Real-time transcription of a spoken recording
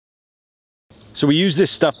So we used this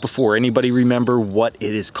stuff before. Anybody remember what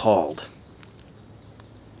it is called?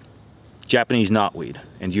 Japanese knotweed.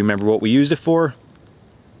 And do you remember what we used it for?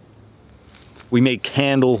 We made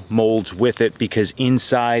candle molds with it because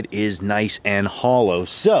inside is nice and hollow.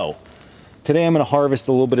 So today I'm going to harvest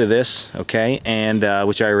a little bit of this, okay, and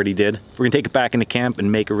which I already did. We're going to take it back into camp and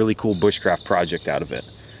make a really cool bushcraft project out of it.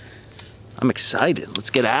 I'm excited. Let's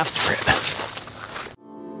get after it.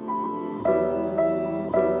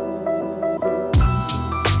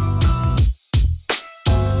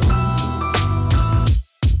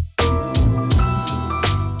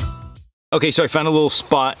 Okay, so I found a little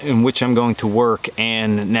spot in which I'm going to work,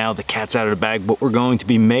 and now the cat's out of the bag. What we're going to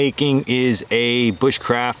be making is a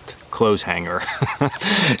bushcraft clothes hanger.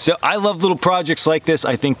 So I love little projects like this.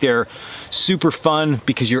 I think they're super fun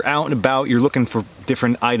because you're out and about, you're looking for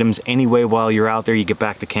different items anyway while you're out there. You get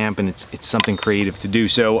back to camp and it's something creative to do.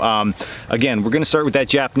 So again, we're gonna start with that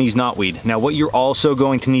Japanese knotweed. Now what you're also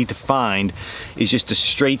going to need to find is just a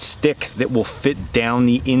straight stick that will fit down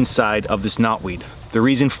the inside of this knotweed. The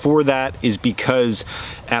reason for that is because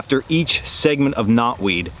after each segment of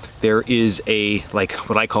knotweed, there is a, like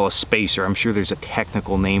what I call a spacer. I'm sure there's a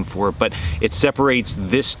technical name for it, but it separates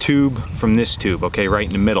this tube from this tube, okay, right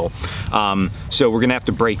in the middle. So we're gonna have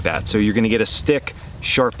to break that. So you're gonna get a stick,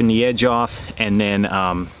 sharpen the edge off, and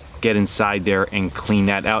then get inside there and clean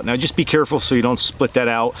that out. Now just be careful so you don't split that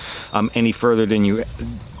out any further than you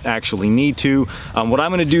actually need to. What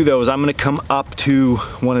I'm going to do though is I'm going to come up to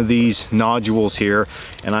one of these nodules here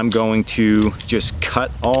and I'm going to just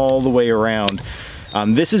cut all the way around.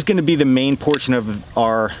 This is going to be the main portion of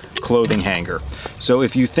our clothing hanger. So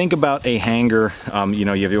if you think about a hanger, you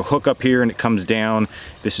know, you have your hook up here and it comes down.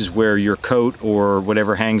 This is where your coat or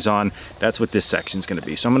whatever hangs on. That's what this section is going to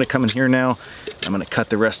be. So I'm going to come in here now. I'm going to cut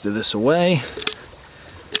the rest of this away.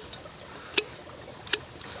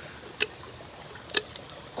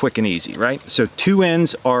 Quick and easy, right? So two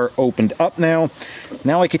ends are opened up now.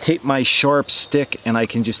 Now I can take my sharp stick and I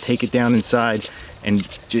can just take it down inside and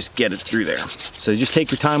just get it through there. So just take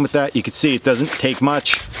your time with that. You can see it doesn't take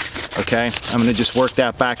much, okay? I'm gonna just work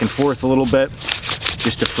that back and forth a little bit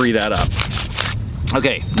just to free that up.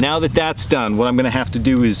 Okay, now that that's done, what I'm gonna have to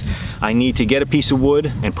do is I need to get a piece of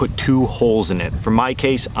wood and put 2 holes in it. For my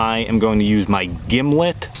case, I am going to use my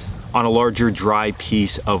gimlet on a larger dry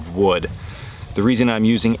piece of wood. The reason I'm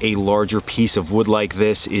using a larger piece of wood like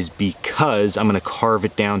this is because I'm gonna carve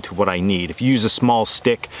it down to what I need. If you use a small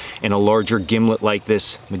stick and a larger gimlet like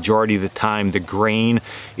this, majority of the time the grain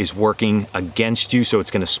is working against you, so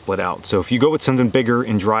it's gonna split out. So if you go with something bigger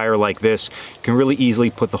and drier like this, you can really easily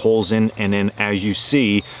put the holes in, and then as you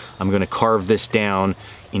see, I'm gonna carve this down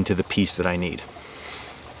into the piece that I need.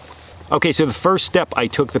 Okay, so the first step, I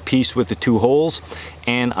took the piece with the 2 holes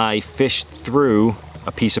and I fished through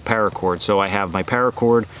a piece of paracord. So I have my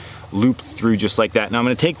paracord looped through just like that. Now I'm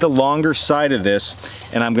going to take the longer side of this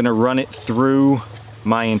and I'm going to run it through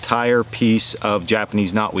my entire piece of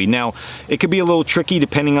Japanese knotweed. Now it could be a little tricky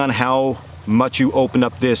depending on how much you open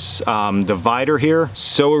up this divider here.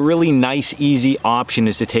 So a really nice easy option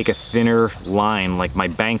is to take a thinner line like my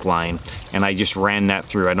bank line and I just ran that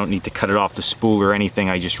through. I don't need to cut it off the spool or anything.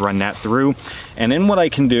 I just run that through, and then what I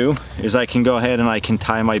can do is I can go ahead and I can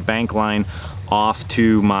tie my bank line off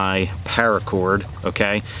to my paracord,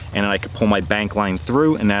 okay? And I can pull my bank line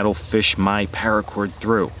through and that'll fish my paracord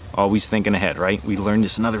through. Always thinking ahead, right? We learned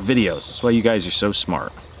this in other videos. That's why you guys are so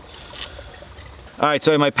smart. All right,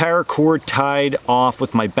 so I have my paracord tied off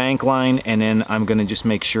with my bank line, and then I'm gonna just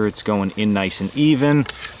make sure it's going in nice and even.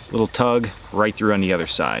 Little tug right through on the other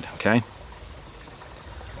side, okay?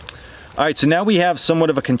 All right, so now we have somewhat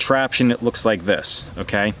of a contraption that looks like this,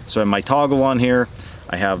 okay? So I have my toggle on here.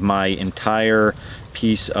 I have my entire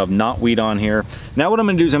piece of knotweed on here. Now what I'm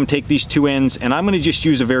gonna do is I'm gonna take these 2 ends and I'm gonna just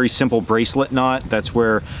use a very simple bracelet knot. That's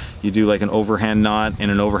where you do like an overhand knot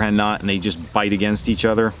and an overhand knot and they just bite against each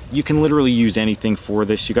other. You can literally use anything for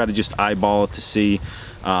this. You gotta just eyeball it to see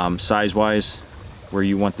size-wise where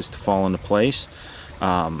you want this to fall into place.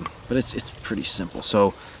 But it's pretty simple.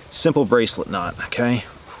 So simple bracelet knot, okay?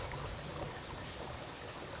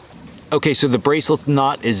 Okay, so the bracelet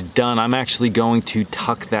knot is done. I'm actually going to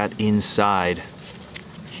tuck that inside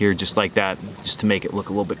here just like that, just to make it look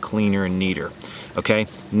a little bit cleaner and neater. Okay,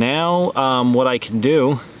 now what I can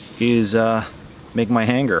do is make my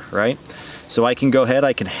hanger, right? So I can go ahead,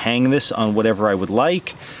 I can hang this on whatever I would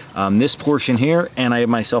like. This portion here, and I have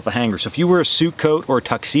myself a hanger. So if you wear a suit coat or a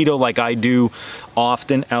tuxedo like I do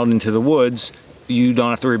often out into the woods, you don't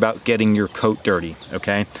have to worry about getting your coat dirty,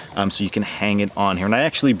 okay? So you can hang it on here. And I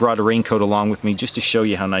actually brought a raincoat along with me just to show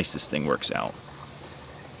you how nice this thing works out.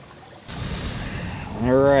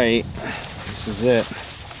 All right, This is it.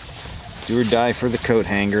 Do or die for the coat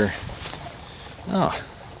hanger. Oh,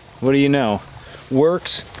 what do you know?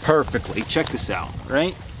 Works perfectly. Check this out,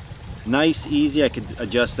 right? Nice, easy. I could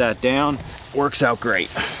adjust that down. Works out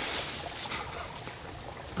great.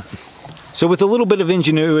 So with a little bit of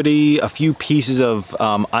ingenuity, a few pieces of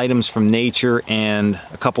items from nature, and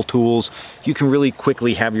a couple tools, you can really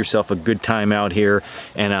quickly have yourself a good time out here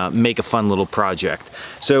and make a fun little project.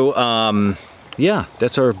 So yeah,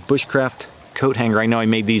 that's our Bushcraft coat hanger. I know I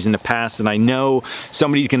made these in the past, and I know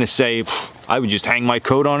somebody's gonna say, I would just hang my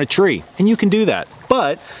coat on a tree, and you can do that.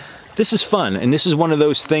 But this is fun, and this is one of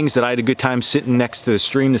those things that I had a good time sitting next to the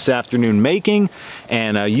stream this afternoon making,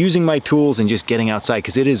 and using my tools and just getting outside,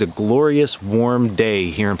 because it is a glorious warm day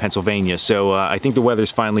here in Pennsylvania. So I think the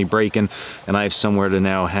weather's finally breaking, and I have somewhere to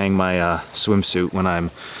now hang my swimsuit when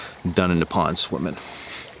I'm done in the pond swimming.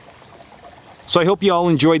 So I hope you all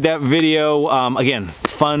enjoyed that video. Again,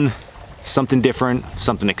 fun, something different,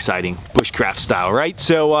 something exciting, bushcraft style, right?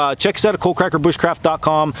 So check us out at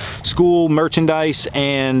coalcrackerbushcraft.com, school, merchandise,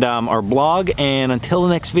 and our blog. And until the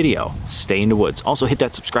next video, stay in the woods. Also hit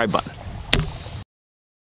that subscribe button.